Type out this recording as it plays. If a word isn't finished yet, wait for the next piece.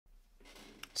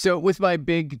So with my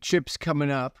big trips coming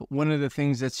up, one of the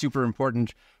things that's super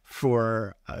important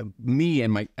for me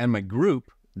and my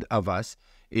group of us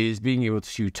is being able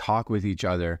to talk with each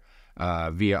other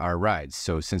via our rides.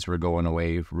 So since we're going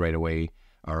away right away,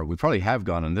 or we probably have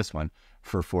gone on this one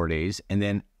for 4 days, and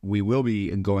then we will be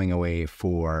going away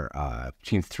for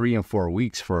between 3 and 4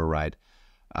 weeks for a ride,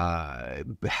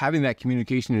 having that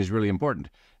communication is really important.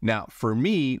 Now, for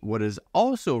me, what is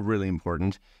also really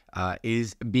important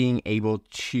is being able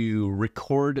to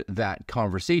record that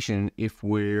conversation if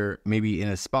we're maybe in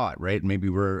a spot, right? Maybe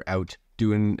we're out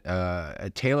doing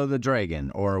a Tail of the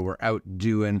Dragon, or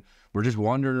we're just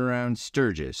wandering around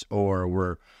Sturgis, or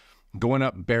we're going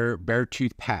up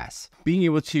Beartooth Pass. Being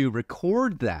able to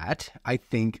record that, I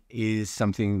think, is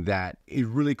something that is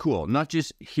really cool. Not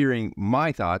just hearing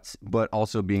my thoughts, but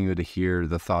also being able to hear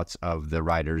the thoughts of the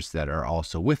riders that are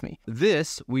also with me.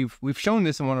 This, we've shown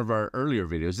this in one of our earlier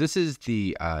videos. This is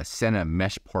the Sena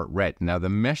Meshport Red. Now, the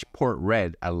Meshport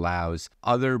Red allows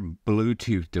other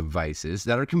Bluetooth devices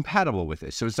that are compatible with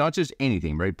it. So it's not just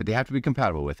anything, right? But they have to be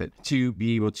compatible with it to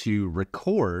be able to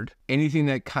record anything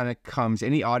that kind of comes,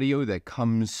 any audio that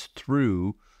comes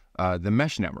through the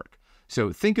mesh network.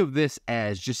 So think of this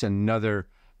as just another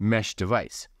mesh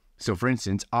device. So for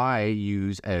instance, I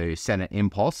use a Sena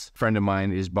Impulse. A friend of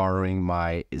mine is borrowing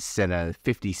my Sena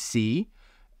 50C,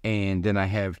 and then I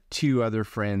have three other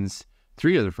friends,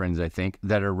 I think,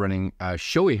 that are running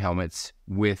Shoei helmets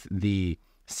with the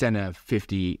Sena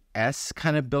 50S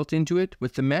kind of built into it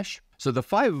with the mesh. So the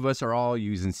 5 of us are all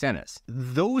using Senas.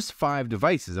 Those 5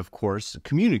 devices, of course,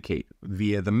 communicate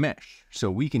via the mesh.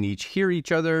 So we can each hear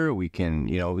each other. We can,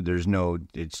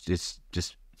 it's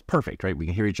just perfect, right? We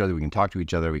can hear each other. We can talk to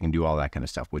each other. We can do all that kind of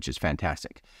stuff, which is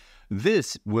fantastic.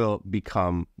 This will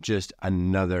become just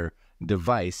another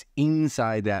device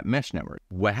inside that mesh network.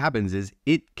 What happens is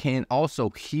it can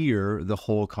also hear the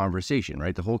whole conversation,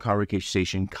 right? The whole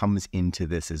conversation comes into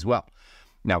this as well.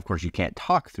 Now, of course, you can't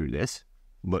talk through this.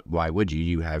 But why would you?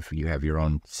 You have your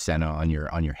own Sena on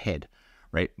your head,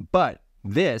 right? But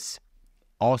this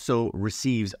also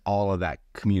receives all of that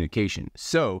communication.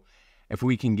 So if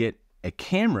we can get a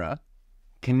camera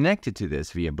connected to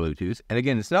this via Bluetooth, and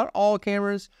again, it's not all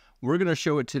cameras. We're going to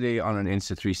show it today on an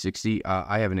Insta360.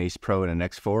 I have an Ace Pro and an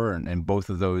X4, and both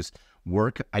of those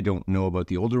work. I don't know about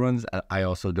the older ones. I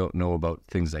also don't know about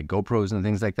things like GoPros and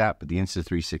things like that, but the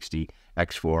Insta360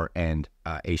 X4 and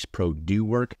Ace Pro do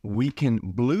work. We can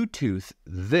Bluetooth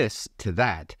this to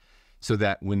that so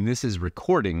that when this is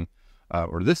recording,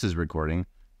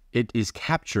 it is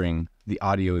capturing the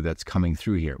audio that's coming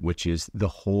through here, which is the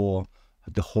whole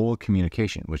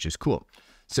communication, which is cool.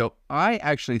 So I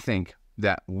actually think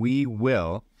that we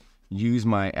will use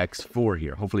my X4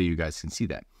 here. Hopefully you guys can see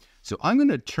that. So I'm going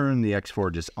to turn the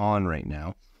X4 just on right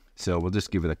now. So we'll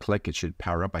just give it a click. It should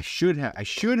power up. I should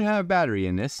have battery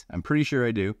in this. I'm pretty sure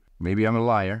I do. Maybe I'm a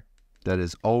liar. That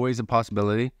is always a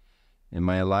possibility. Am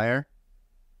I a liar?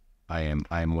 I am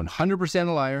 100%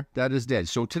 a liar. That is dead.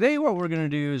 So today what we're going to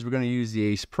do is we're going to use the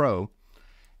Ace Pro.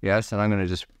 Yes, and I'm going to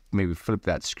just maybe flip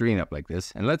that screen up like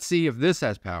this. And let's see if this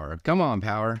has power. Come on,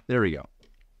 power. There we go.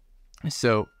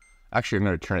 So actually I'm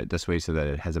going to turn it this way so that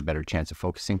it has a better chance of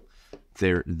focusing.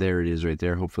 There it is right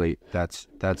there. Hopefully that's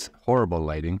horrible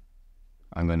lighting.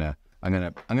 I'm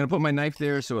gonna put my knife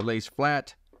there so it lays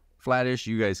flattish.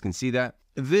 You guys can see that.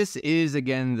 This is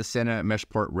again the Sena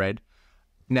Meshport Red.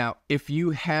 Now, if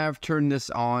you have turned this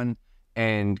on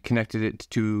and connected it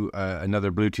to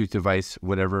another Bluetooth device,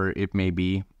 whatever it may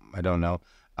be, I don't know,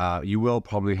 you will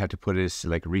probably have to put this,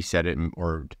 like, reset it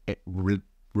or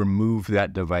remove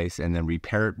that device and then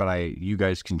repair it. But you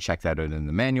guys can check that out in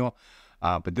the manual.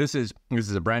 But this is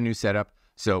a brand new setup.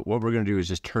 So what we're going to do is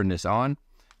just turn this on.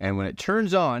 And when it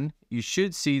turns on, you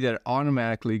should see that it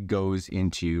automatically goes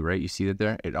into, right? You see that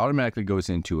there? It automatically goes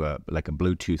into like a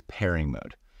Bluetooth pairing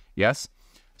mode. Yes?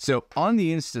 So on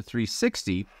the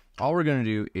Insta360, all we're going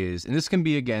to do is, and this can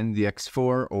be, again, the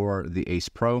X4 or the Ace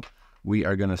Pro, we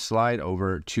are going to slide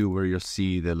over to where you'll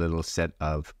see the little set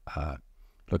of,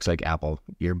 looks like Apple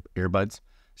earbuds.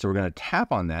 So we're going to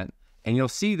tap on that. And you'll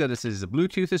see that it says the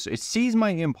Bluetooth. It sees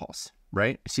my impulse,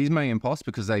 right? It sees my impulse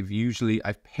because I've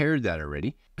paired that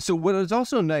already. So what is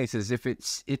also nice is if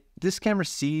this camera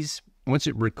sees, once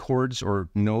it records or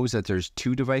knows that there's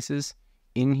 2 devices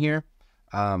in here,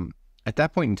 at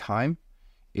that point in time,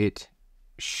 it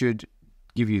should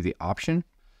give you the option.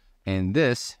 And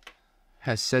this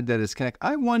has said that it's connected.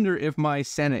 I wonder if my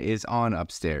Sena is on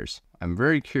upstairs. I'm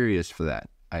very curious for that.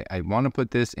 I want to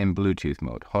put this in Bluetooth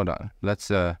mode. Hold on. Let's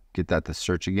get that to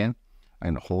search again. I'm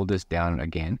going to hold this down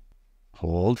again.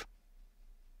 Hold.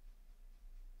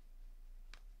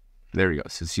 There we go.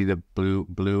 So see the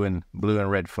blue and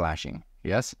red flashing.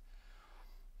 Yes?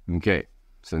 Okay.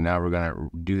 So now we're going to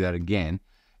do that again.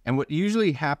 And what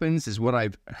usually happens is, what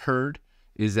I've heard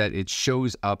is that it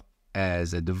shows up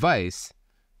as a device,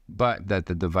 but that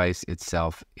the device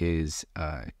itself is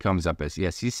comes up as,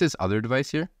 yes, he says other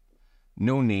device here.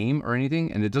 No name or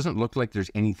anything, and it doesn't look like there's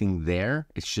anything there.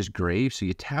 It's just gray. So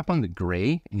you tap on the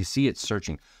gray and you see it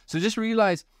searching. So just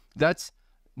realize that's,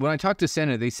 when I talked to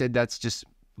Sena, they said that's just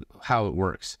how it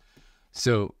works.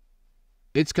 So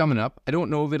it's coming up. I don't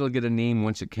know if it'll get a name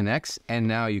once it connects. And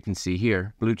now you can see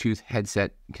here, Bluetooth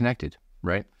headset connected,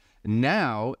 right?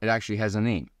 Now it actually has a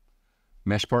name,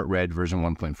 Meshport Red version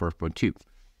 1.4.2.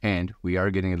 And we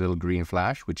are getting a little green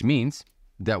flash, which means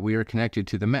that we are connected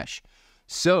to the mesh.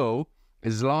 So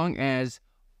as long as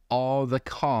all the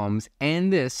comms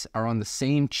and this are on the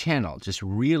same channel, just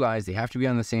realize they have to be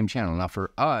on the same channel. Now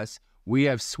for us, we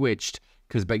have switched,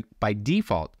 because by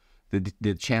default,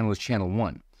 the channel is channel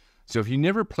 1. So if you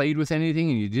never played with anything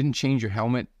and you didn't change your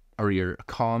helmet or your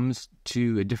comms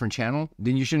to a different channel,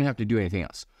 then you shouldn't have to do anything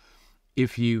else.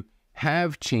 If you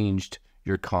have changed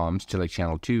your comms to like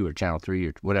channel 2 or channel 3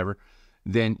 or whatever,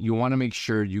 then you want to make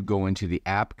sure you go into the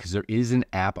app, because there is an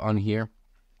app on here.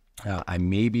 I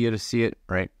may be able to see it,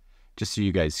 right? Just so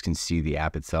you guys can see the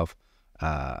app itself.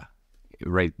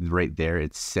 Right there,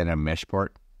 it's Sena Meshport,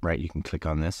 right? You can click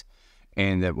on this.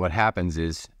 And that what happens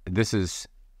is, this is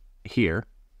here.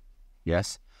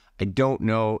 Yes. I don't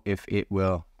know if it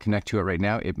will connect to it right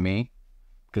now. It may,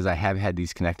 because I have had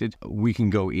these connected. We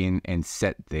can go in and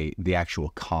set the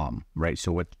actual comm, right?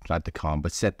 So what, not the comm,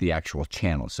 but set the actual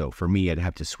channel. So for me, I'd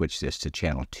have to switch this to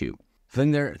channel 2.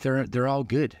 Then they're all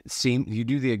good. Same, you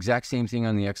do the exact same thing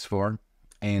on the X4.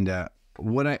 And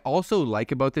what I also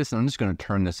like about this, and I'm just going to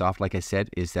turn this off, like I said,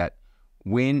 is that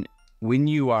when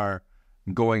you are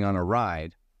going on a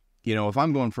ride, you know, if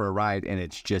I'm going for a ride and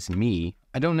it's just me,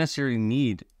 I don't necessarily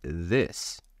need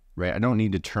this, right? I don't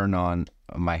need to turn on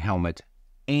my helmet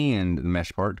and the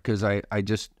mesh part, because I'm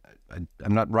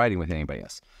not riding with anybody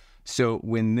else. So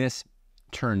when this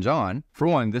turns on, for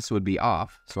one, this would be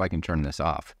off, so I can turn this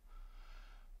off.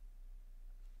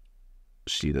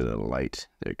 See the little light,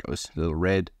 there it goes, the little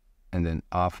red, and then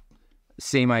off.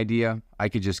 Same idea. I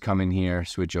could just come in here,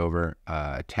 switch over,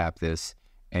 tap this,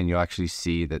 and you'll actually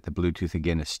see that the Bluetooth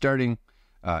again is starting.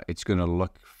 It's going to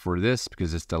look for this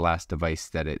because it's the last device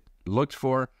that it looked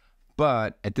for.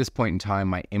 But at this point in time,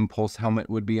 my Impulse helmet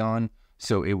would be on,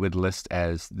 so it would list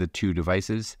as the 2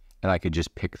 devices, and I could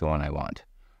just pick the one I want.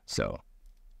 So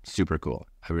super cool.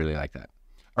 I really like that.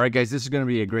 All right, guys, this is going to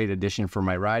be a great addition for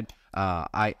my ride.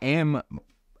 I am,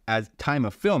 at time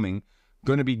of filming,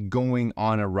 going to be going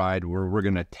on a ride where we're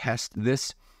going to test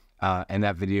this, and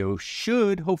that video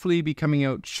should hopefully be coming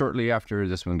out shortly after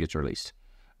this one gets released.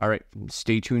 All right,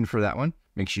 stay tuned for that one.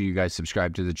 Make sure you guys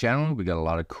subscribe to the channel. We got a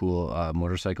lot of cool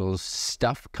motorcycles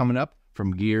stuff coming up,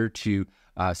 from gear to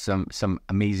some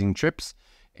amazing trips,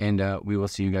 and we will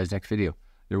see you guys next video.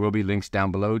 There will be links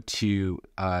down below to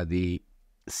the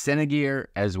Sena gear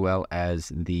as well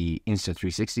as the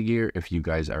Insta360 gear if you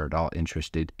guys are at all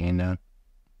interested in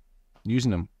using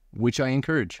them, which I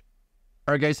encourage.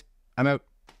 All right, guys, I'm out.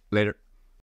 Later.